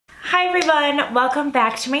Hi everyone, welcome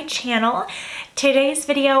back to my channel. Today's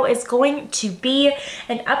video is going to be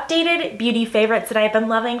an updated beauty favorites that I've been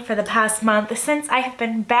loving for the past month since I have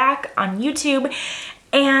been back on YouTube.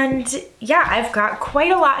 And yeah, I've got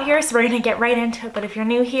quite a lot here, so we're gonna get right into it. But if you're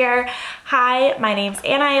new here, hi, my name's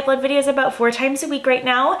Anna. I upload videos about 4 times a week right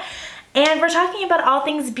now. And we're talking about all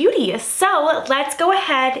things beauty. So let's go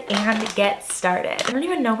ahead and get started. I don't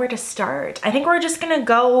even know where to start. I think we're just gonna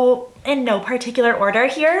go in no particular order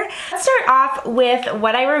here. Let's start off with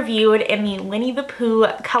what I reviewed in the Winnie the Pooh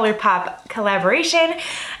ColourPop collaboration.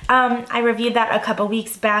 I reviewed that a couple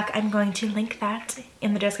weeks back. I'm going to link that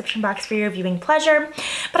in the description box for your viewing pleasure.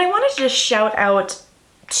 But I wanted to just shout out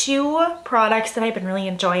 2 products that I've been really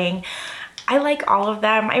enjoying. I like all of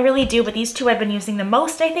them, I really do, but these 2 I've been using the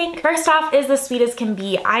most, I think. First off is the Sweet as Can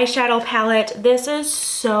Be eyeshadow palette. This is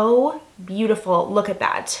so beautiful. Look at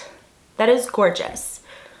that. That is gorgeous,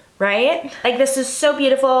 right? Like, this is so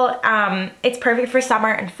beautiful. It's perfect for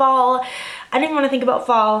summer and fall. I didn't want to think about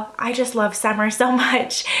fall. I just love summer so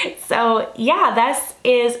much. So yeah, this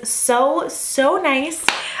is so nice.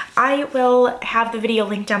 I will have the video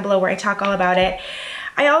linked down below where I talk all about it.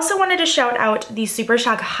 I also wanted to shout out the Super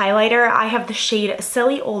Shock highlighter. I have the shade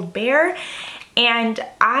Silly Old Bear, and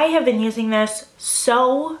I have been using this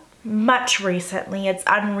so much recently. It's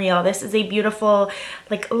unreal. This is a beautiful,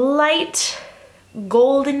 like, light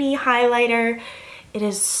goldeny highlighter. It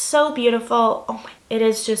is so beautiful. Oh my, it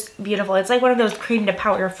is just beautiful. It's like one of those cream to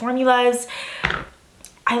powder formulas.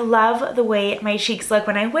 I love the way my cheeks look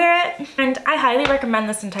when I wear it, and I highly recommend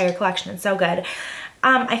this entire collection. It's so good.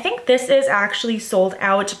 I think this is actually sold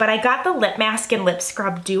out, but I got the lip mask and lip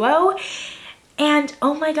scrub duo, and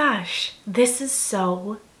oh my gosh, this is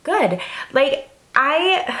so good. Like,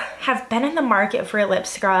 I have been in the market for a lip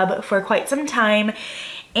scrub for quite some time,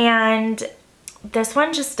 and this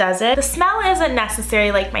one just does it. The smell isn't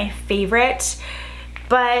necessarily like my favorite,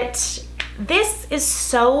 but this is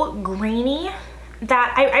so grainy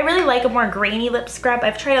that I really like a more grainy lip scrub.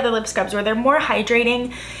 I've tried other lip scrubs where they're more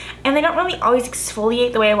hydrating and they don't really always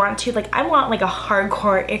exfoliate the way I want to. Like, I want like a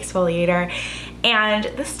hardcore exfoliator, and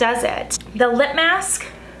this does it. The lip mask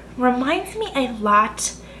reminds me a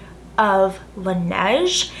lot of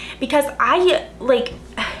Laneige, because I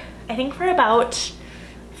think for about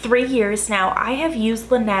 3 years now I have used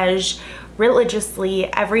Laneige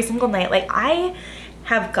religiously every single night. Like, I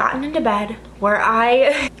have gotten into bed where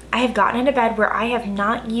I have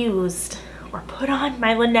not used or put on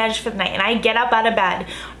my Laneige for the night, and I get up out of bed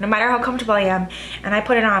no matter how comfortable I am and I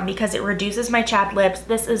put it on because it reduces my chapped lips.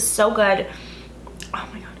 This is so good. Oh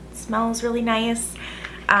my god, it smells really nice,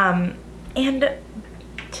 and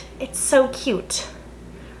it's so cute.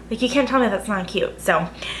 Like, you can't tell me that's not cute. So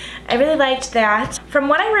I really liked that. From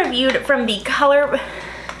what I reviewed with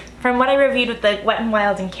the Wet n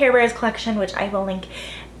Wild and Care Bears collection, which I will link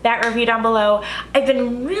that review down below, I've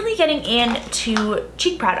been really getting into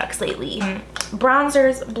cheek products lately.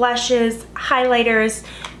 Bronzers, blushes, highlighters,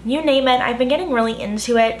 you name it. I've been getting really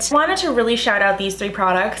into it. I wanted to really shout out these 3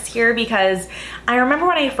 products here because I remember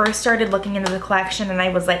when I first started looking into the collection and I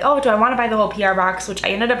was like, oh, do I want to buy the whole PR box, which I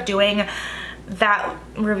ended up doing. That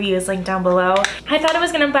review is linked down below. I thought I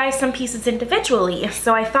was gonna buy some pieces individually,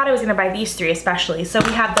 so I thought I was gonna buy these 3 especially. So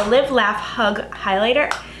we have the Live Laugh Hug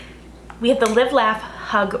highlighter. We have the Live Laugh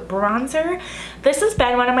Hug bronzer. This has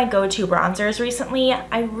been one of my go-to bronzers recently.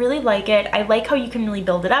 I really like it. I like how you can really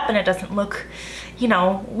build it up and it doesn't look, you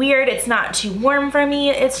know, weird. It's not too warm for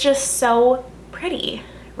me. It's just so pretty,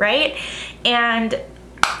 right? And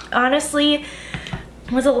honestly,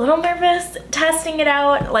 I was a little nervous testing it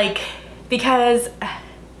out, like, because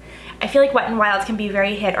I feel like Wet n Wild can be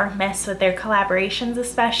very hit or miss with their collaborations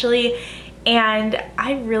especially, and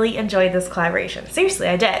I really enjoyed this collaboration. Seriously,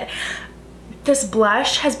 I did. This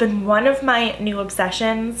blush has been one of my new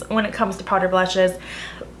obsessions when it comes to powder blushes.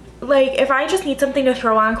 Like, if I just need something to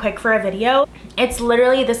throw on quick for a video, it's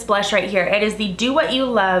literally this blush right here. It is the Do What You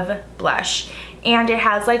Love blush, and it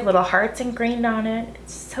has like little hearts engraved on it.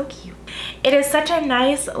 It's so cute. It is such a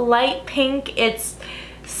nice light pink. It's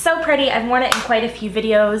so pretty. I've worn it in quite a few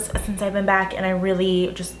videos since I've been back, and I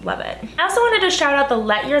really just love it. I also wanted to shout out the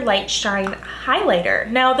Let Your Light Shine highlighter.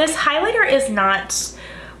 Now, this highlighter is not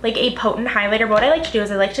like a potent highlighter, but what I like to do is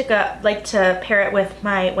I like to pair it with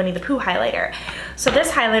my Winnie the Pooh highlighter. So this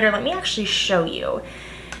highlighter, let me actually show you.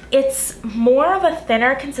 It's more of a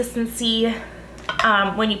thinner consistency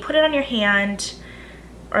when you put it on your hand,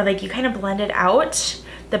 or like you kind of blend it out.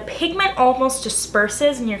 The pigment almost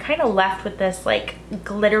disperses and you're kind of left with this like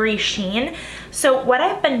glittery sheen. So what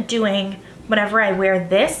I've been doing whenever I wear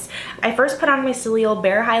this. I first put on my Cereal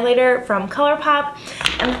Bear highlighter from ColourPop,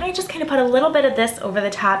 and then I just kind of put a little bit of this over the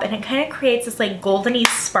top, and it kind of creates this like goldeny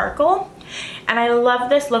sparkle. And I love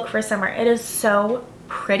this look for summer. It is so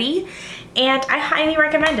pretty, and I highly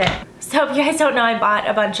recommend it. So if you guys don't know, I bought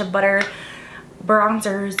a bunch of butter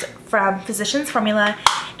bronzers from Physicians Formula,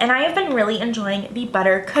 and I have been really enjoying the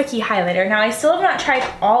Butter Cookie highlighter. Now I still have not tried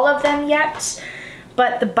all of them yet,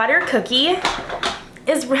 but the Butter Cookie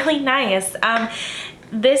is really nice.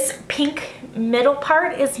 This pink middle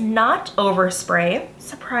part is not overspray.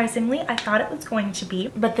 Surprisingly, I thought it was going to be,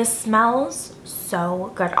 but this smells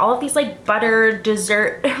so good. All of these like butter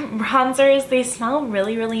dessert bronzers, they smell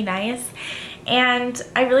really, really nice. And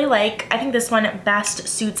I really like, I think this one best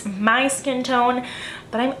suits my skin tone,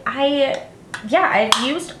 but yeah, I've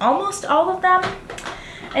used almost all of them.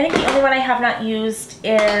 I think the only one I have not used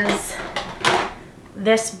is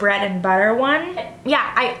this bread and butter one.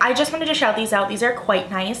 Yeah, I just wanted to shout these out. These are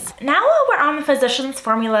quite nice. Now while we're on the Physicians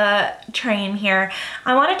Formula train here,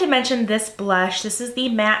 I wanted to mention this blush. This is the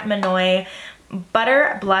Matte Manoy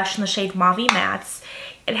Butter Blush in the shade Mauve Mattes.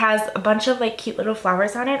 It has a bunch of like cute little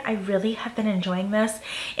flowers on it. I really have been enjoying this.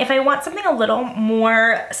 If I want something a little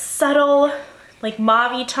more subtle, like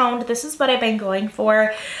mauve toned, this is what I've been going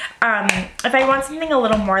for. If I want something a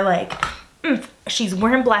little more like, she's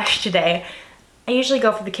wearing blush today, I usually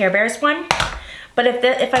go for the Care Bears one. But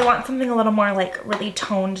if I want something a little more like really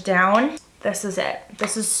toned down, this is it.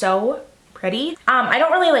 This is so pretty. I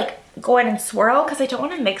don't really like go in and swirl because I don't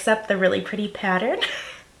want to mix up the really pretty pattern.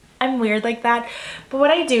 I'm weird like that. But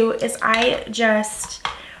what I do is I'm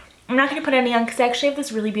not going to put any on because I actually have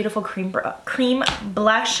this really beautiful cream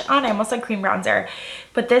blush on. I almost said cream bronzer.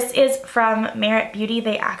 But this is from Merit Beauty.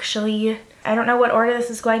 They actually, I don't know what order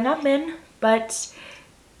this is going up in, but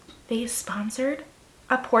they sponsored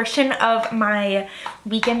a portion of my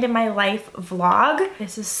Weekend in My Life vlog.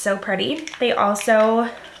 This is so pretty. They also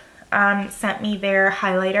sent me their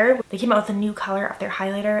highlighter. They came out with a new color of their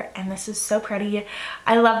highlighter, and this is so pretty.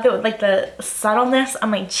 I love the subtleness on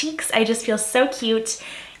my cheeks. I just feel so cute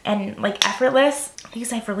and like effortless.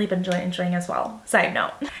 These I've really been enjoying as well. Side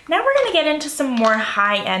note. Now we're gonna get into some more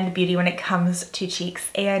high-end beauty when it comes to cheeks,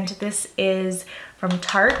 and this is from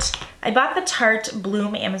Tarte. I bought the Tarte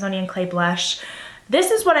Bloom Amazonian Clay Blush. This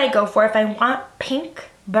is what I go for if I want pink,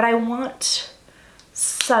 but I want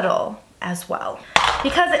subtle as well.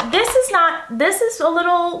 Because this is a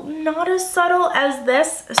little not as subtle as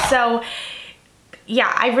this. So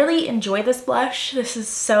yeah, I really enjoy this blush. This is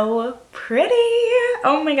so pretty.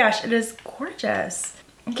 Oh my gosh, it is gorgeous.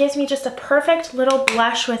 It gives me just a perfect little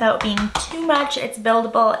blush without being too much. It's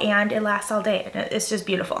buildable and it lasts all day. It's just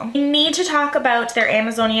beautiful. You need to talk about their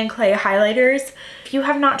Amazonian Clay highlighters. If you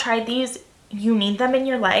have not tried these, you need them in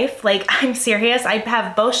your life. Like, I'm serious. I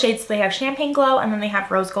have both shades. They have Champagne Glow and then they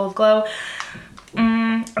have Rose Gold Glow.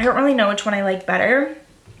 I don't really know which one I like better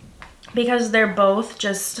because they're both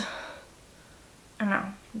just, I don't know.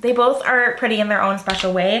 They both are pretty in their own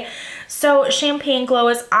special way. So Champagne Glow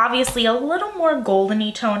is obviously a little more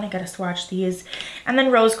goldeny tone. I gotta swatch these. And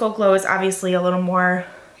then Rose Gold Glow is obviously a little more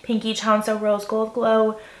pinky tone. So Rose Gold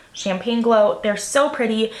Glow, Champagne Glow, they're so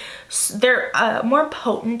pretty. They're a more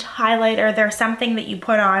potent highlighter. They're something that you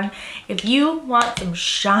put on if you want some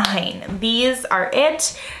shine. These are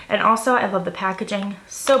it. And also I love the packaging,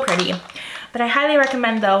 so pretty. But I highly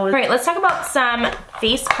recommend those. All right, let's talk about some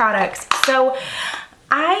face products. So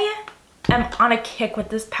I am on a kick with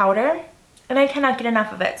this powder and I cannot get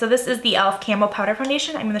enough of it. So this is the e.l.f. Camo Powder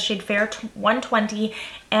Foundation. I'm in the shade Fair 120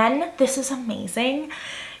 and this is amazing.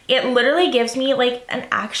 It literally gives me like an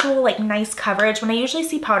actual like nice coverage. When I usually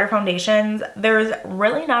see powder foundations, there's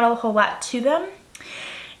really not a whole lot to them.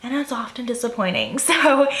 And that's often disappointing.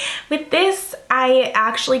 So with this, I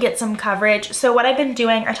actually get some coverage. So what I've been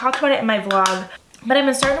doing, I talked about it in my vlog, but I've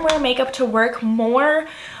been starting to wear makeup to work more.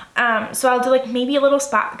 So I'll do like maybe a little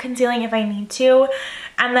spot concealing if I need to.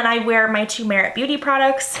 And then I wear my 2 Merit Beauty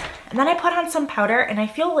products. And then I put on some powder and I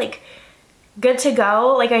feel like good to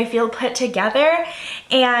go. Like I feel put together.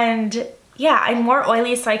 And yeah, I'm more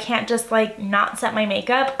oily so I can't just like not set my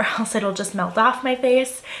makeup or else it'll just melt off my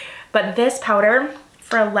face. But this powder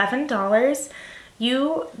for $11,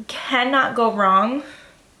 you cannot go wrong.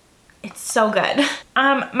 It's so good.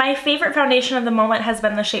 My favorite foundation of the moment has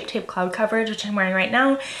been the Shape Tape Cloud Coverage, which I'm wearing right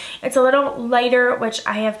now. It's a little lighter, which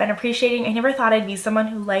I have been appreciating. I never thought I'd be someone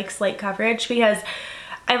who likes light coverage because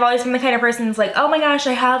I've always been the kind of person who's like, oh my gosh,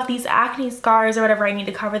 I have these acne scars or whatever, I need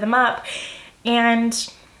to cover them up.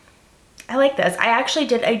 And I like this. I actually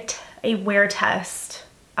did a wear test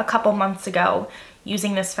a couple months ago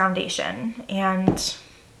using this foundation and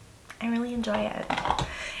I really enjoy it.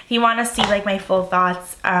 If you want to see like my full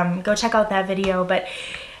thoughts, go check out that video. But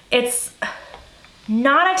it's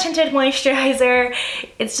not a tinted moisturizer.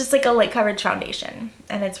 It's just like a light coverage foundation,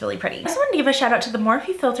 and it's really pretty. I just wanted to give a shout out to the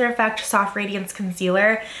Morphe Filter Effect Soft Radiance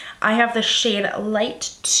Concealer. I have the shade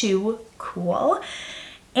Light 2 Cool,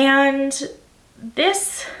 and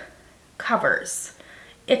this covers.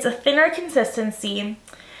 It's a thinner consistency,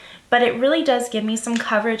 but it really does give me some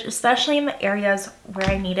coverage, especially in the areas where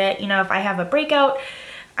I need it. You know, if I have a breakout,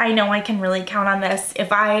 I know I can really count on this.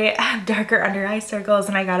 If I have darker under eye circles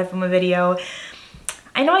and I got it from a video,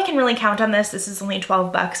 I know I can really count on this. This is only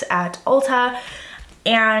 12 bucks at Ulta.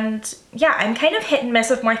 And yeah, I'm kind of hit and miss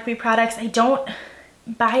with Morphe products. I don't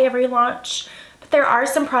buy every launch, but there are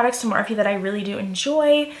some products from Morphe that I really do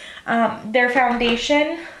enjoy. Their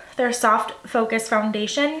foundation, their Soft Focus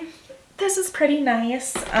Foundation, this is pretty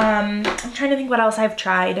nice. I'm trying to think what else I've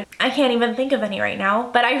tried. I can't even think of any right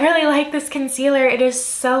now, but I really like this concealer. It is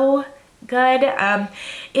so good.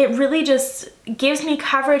 It really just gives me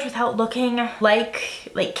coverage without looking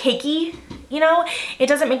like cakey, you know? It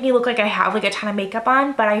doesn't make me look like I have like a ton of makeup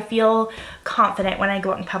on, but I feel confident when I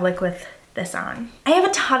go out in public with this on. I have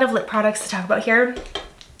a ton of lip products to talk about here.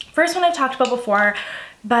 First one I've talked about before,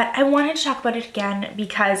 but I wanted to talk about it again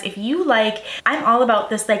because if you like, I'm all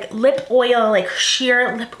about this like lip oil, like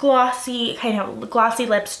sheer lip glossy, kind of glossy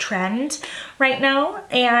lips trend right now.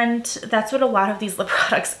 And that's what a lot of these lip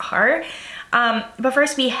products are. But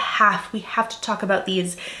first we have to talk about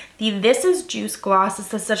these. The This Is Juice Gloss.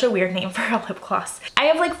 This is such a weird name for a lip gloss. I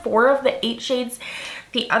have like 4 of the 8 shades.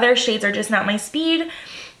 The other shades are just not my speed.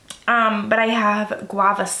 But I have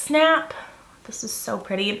Guava Snap. This is so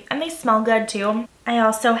pretty, and they smell good too. I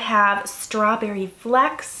also have Strawberry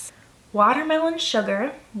Flex, Watermelon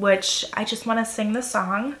Sugar, which I just want to sing the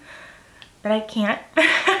song, but I can't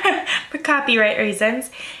for copyright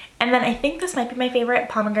reasons. And then I think this might be my favorite,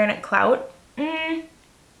 Pomegranate Clout. I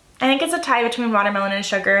think it's a tie between Watermelon and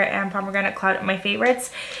Sugar and Pomegranate Clout are my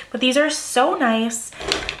favorites, but these are so nice.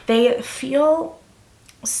 They feel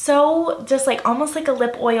so just like almost like a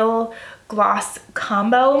lip oil gloss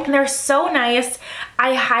combo, and they're so nice.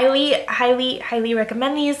 I highly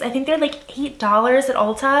recommend these. I think they're like $8 at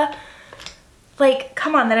Ulta. Like,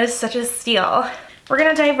 come on, that is such a steal. We're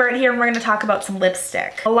gonna divert here and we're gonna talk about some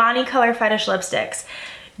lipstick. Milani Color Fetish lipsticks.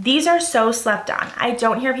 These are so slept on. I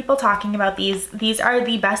don't hear people talking about these. These are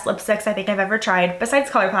the best lipsticks I think I've ever tried, besides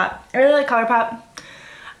ColourPop. I really like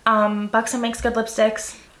ColourPop. Buxom makes good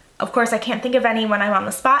lipsticks. Of course, I can't think of any when I'm on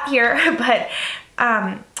the spot here, but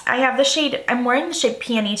I have the shade, I'm wearing the shade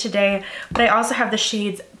Peony today, but I also have the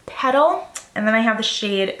shades Petal, and then I have the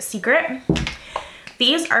shade Secret.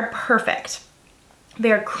 These are perfect.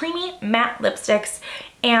 They're creamy matte lipsticks,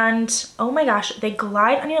 and oh my gosh, they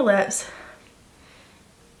glide on your lips.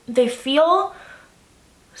 They feel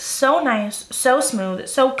so nice, so smooth,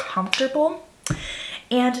 so comfortable,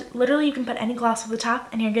 and literally you can put any gloss over the top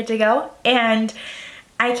and you're good to go, and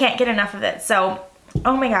I can't get enough of it. So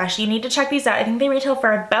oh my gosh, you need to check these out. I think they retail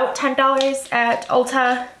for about $10 at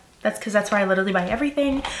Ulta. That's because that's where I literally buy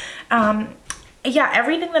everything. Yeah,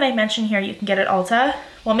 everything that I mentioned here you can get at Ulta.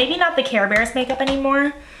 Well, maybe not the Care Bears makeup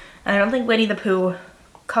anymore. I don't think Winnie the Pooh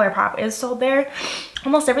ColourPop is sold there.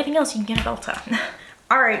 Almost everything else you can get at Ulta.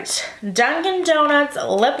 All right, Dunkin' Donuts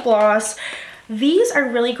lip gloss. These are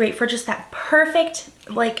really great for just that perfect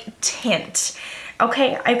like tint.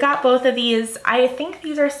 Okay, I've got both of these. I think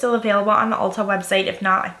these are still available on the Ulta website. If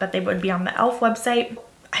not, I bet they would be on the e.l.f. website.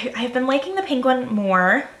 I've been liking the pink one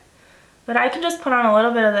more, but I can just put on a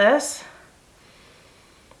little bit of this.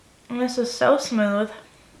 And this is so smooth.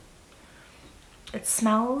 It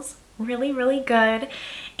smells really, really good.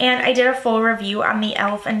 And I did a full review on the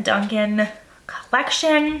e.l.f. and Dunkin'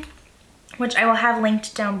 collection, which I will have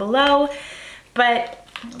linked down below. But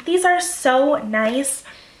these are so nice.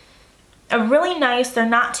 Really nice. They're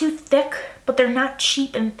not too thick, but they're not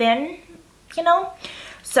cheap and thin, you know?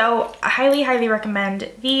 So I highly recommend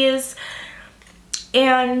these.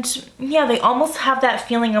 And yeah, they almost have that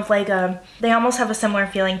feeling of like they almost have a similar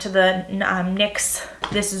feeling to the NYX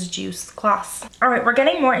This Is Juice gloss. All right, we're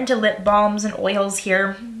getting more into lip balms and oils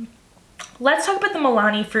here. Let's talk about the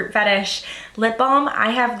Milani Fruit Fetish lip balm.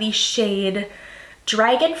 I have the shade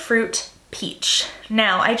Dragon Fruit Peach.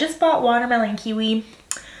 Now, I just bought Watermelon Kiwi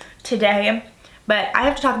today, but I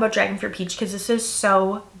have to talk about Dragon Fruit Peach because this is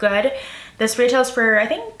so good. This retails for, I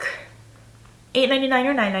think, $8.99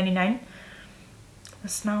 or $9.99. It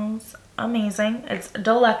smells amazing. It's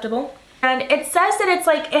delectable. And it says that it's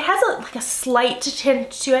like, it has like a slight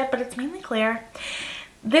tint to it, but it's mainly clear.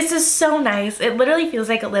 This is so nice. It literally feels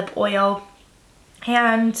like a lip oil.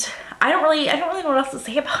 And I don't really know what else to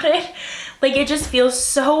say about it. Like, it just feels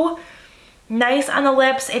so nice on the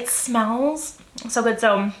lips. It smells so good.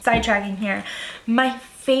 So, sidetracking here. My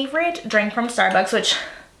favorite drink from Starbucks, which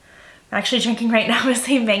I'm actually drinking right now, is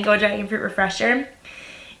the Mango Dragon Fruit Refresher.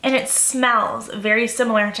 And it smells very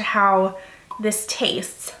similar to how this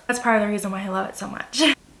tastes. That's part of the reason why I love it so much.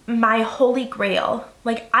 My holy grail.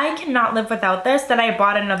 Like, I cannot live without this, that I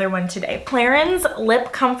bought another one today. Clarins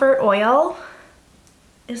Lip Comfort Oil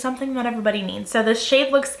is something that everybody needs. So this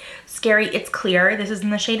shade looks scary. It's clear. This is in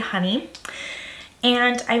the shade Honey.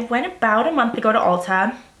 And I went about a month ago to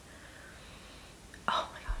Ulta. Oh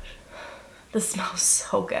my gosh. This smells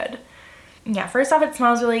so good. Yeah, first off, it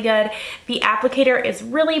smells really good. The applicator is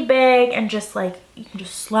really big and just like, you can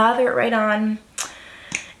just slather it right on.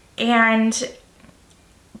 And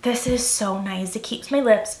this is so nice. It keeps my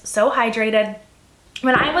lips so hydrated.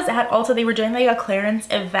 When I was at Ulta, they were doing like a clearance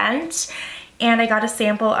event and I got a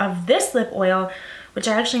sample of this lip oil, which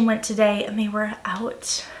I actually went today and they were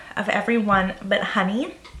out of every one but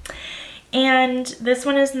Honey. And this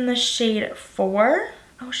one is in the shade 4.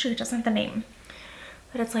 Oh shoot, it doesn't have the name.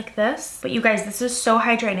 But it's like this. But you guys, this is so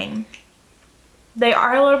hydrating. They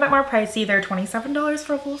are a little bit more pricey. They're $27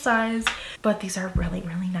 for a full size, but these are really,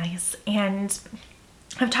 really nice. And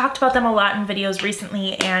I've talked about them a lot in videos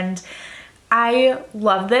recently and I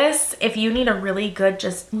love this. If you need a really good,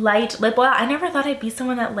 just light lip oil, I never thought I'd be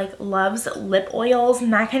someone that like loves lip oils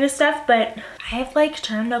and that kind of stuff, but I've like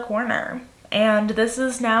turned a corner and this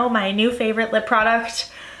is now my new favorite lip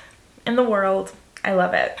product in the world. I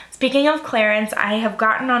love it. Speaking of Clarins, I have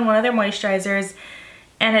gotten on one of their moisturizers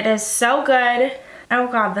and it is so good.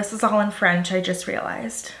 Oh God, this is all in French, I just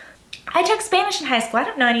realized. I took Spanish in high school, I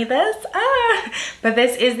don't know any of this. But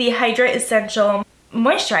this is the Hydra Essential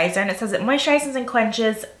Moisturizer and it says it moisturizes and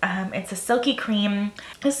quenches. It's a silky cream.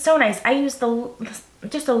 It's so nice. I use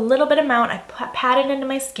just a little bit amount. I pat it into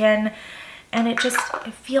my skin and it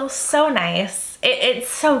feels so nice. It's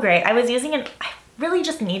so great. I was using it, I really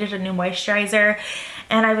just needed a new moisturizer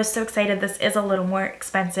and I was so excited. This is a little more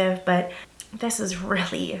expensive, but this is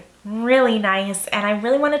really, really nice and I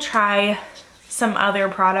really want to try some other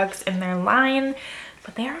products in their line,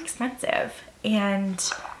 but they are expensive and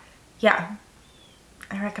yeah,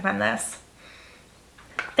 I recommend this.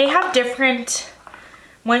 They have different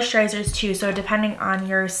moisturizers too, so depending on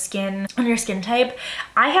your skin type.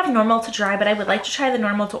 I have normal to dry, but I would like to try the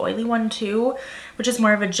normal to oily one too, which is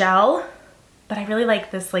more of a gel. But I really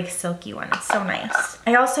like this like silky one. It's so nice.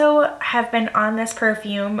 I also have been on this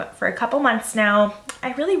perfume for a couple months now.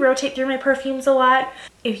 I really rotate through my perfumes a lot.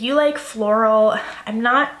 If you like floral, I'm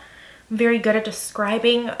not very good at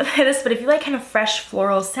describing this, but if you like kind of fresh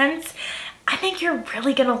floral scents, I think you're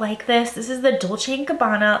really gonna like this. This is the Dolce &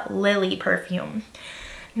 Gabbana Lily perfume.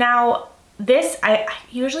 Now, this, I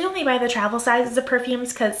usually only buy the travel sizes of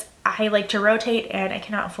perfumes because I like to rotate and I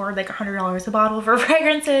cannot afford like $100 a bottle for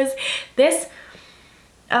fragrances. This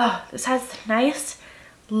has nice,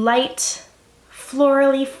 light,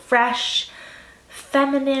 florally fresh,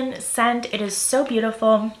 feminine scent. It is so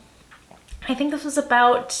beautiful. I think this was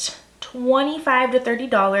about $25 to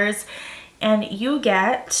 $30 and you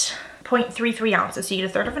get 0.33 ounces, so you get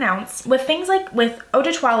a third of an ounce. With things like, with eau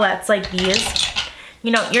de toilettes like these,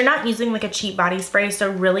 you know, you're not using like a cheap body spray, so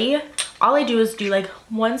really all I do is do like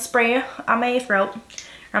one spray on my throat,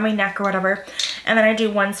 or on my neck or whatever, and then I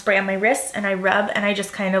do one spray on my wrists and I rub and I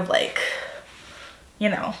just kind of like, you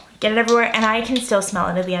know, get it everywhere and I can still smell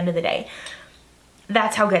it at the end of the day.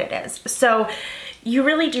 That's how good it is. So you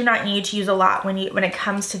really do not need to use a lot when it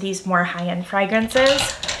comes to these more high-end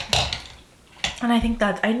fragrances. And I think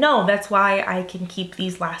I know that's why I can keep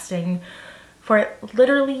these lasting for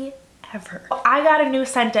literally ever. I got a new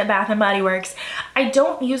scent at Bath & Body Works. I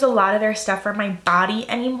don't use a lot of their stuff for my body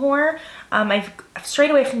anymore. I've strayed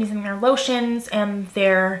away from using their lotions and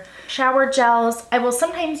their shower gels. I will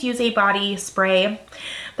sometimes use a body spray,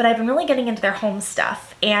 but I've been really getting into their home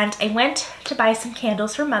stuff. And I went to buy some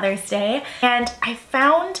candles for Mother's Day and I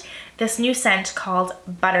found this new scent called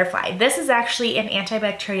Butterfly. This is actually an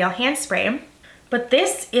antibacterial hand spray. But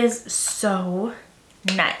this is so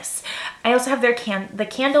nice. I also have their the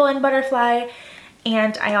candle in Butterfly,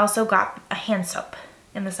 and I also got a hand soap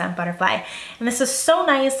in the scent Butterfly. And this is so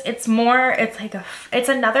nice. It's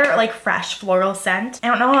another like fresh floral scent. I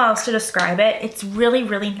don't know how else to describe it. It's really,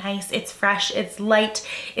 really nice. It's fresh, it's light,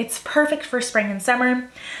 it's perfect for spring and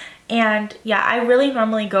summer. And yeah, I really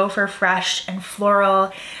normally go for fresh and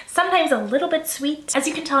floral, sometimes a little bit sweet. As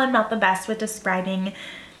you can tell, I'm not the best with describing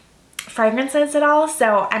fragrances at all,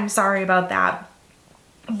 so I'm sorry about that.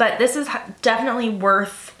 But this is definitely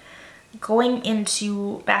worth going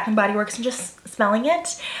into Bath & Body Works and just smelling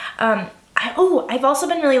it. I've also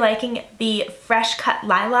been really liking the Fresh Cut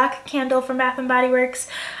Lilac candle from Bath & Body Works.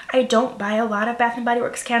 I don't buy a lot of Bath & Body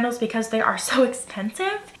Works candles because they are so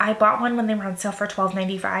expensive. I bought one when they were on sale for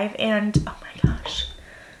 $12.95 and oh my gosh,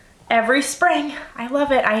 every spring, I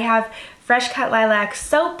love it. I have Fresh Cut Lilac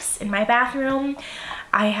soaps in my bathroom.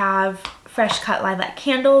 I have Fresh Cut Lilac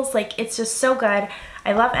candles. Like, it's just so good.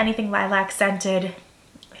 I love anything lilac scented.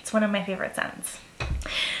 It's one of my favorite scents.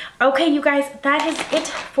 Okay, you guys, that is it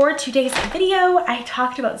for today's video. I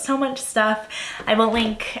talked about so much stuff. I will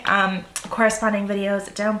link corresponding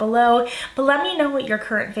videos down below, but let me know what your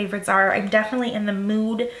current favorites are. I'm definitely in the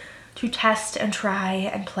mood to test and try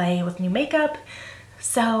and play with new makeup.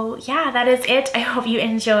 So yeah, that is it. I hope you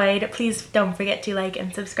enjoyed. Please don't forget to like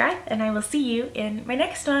and subscribe, and I will see you in my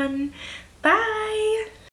next one. Bye!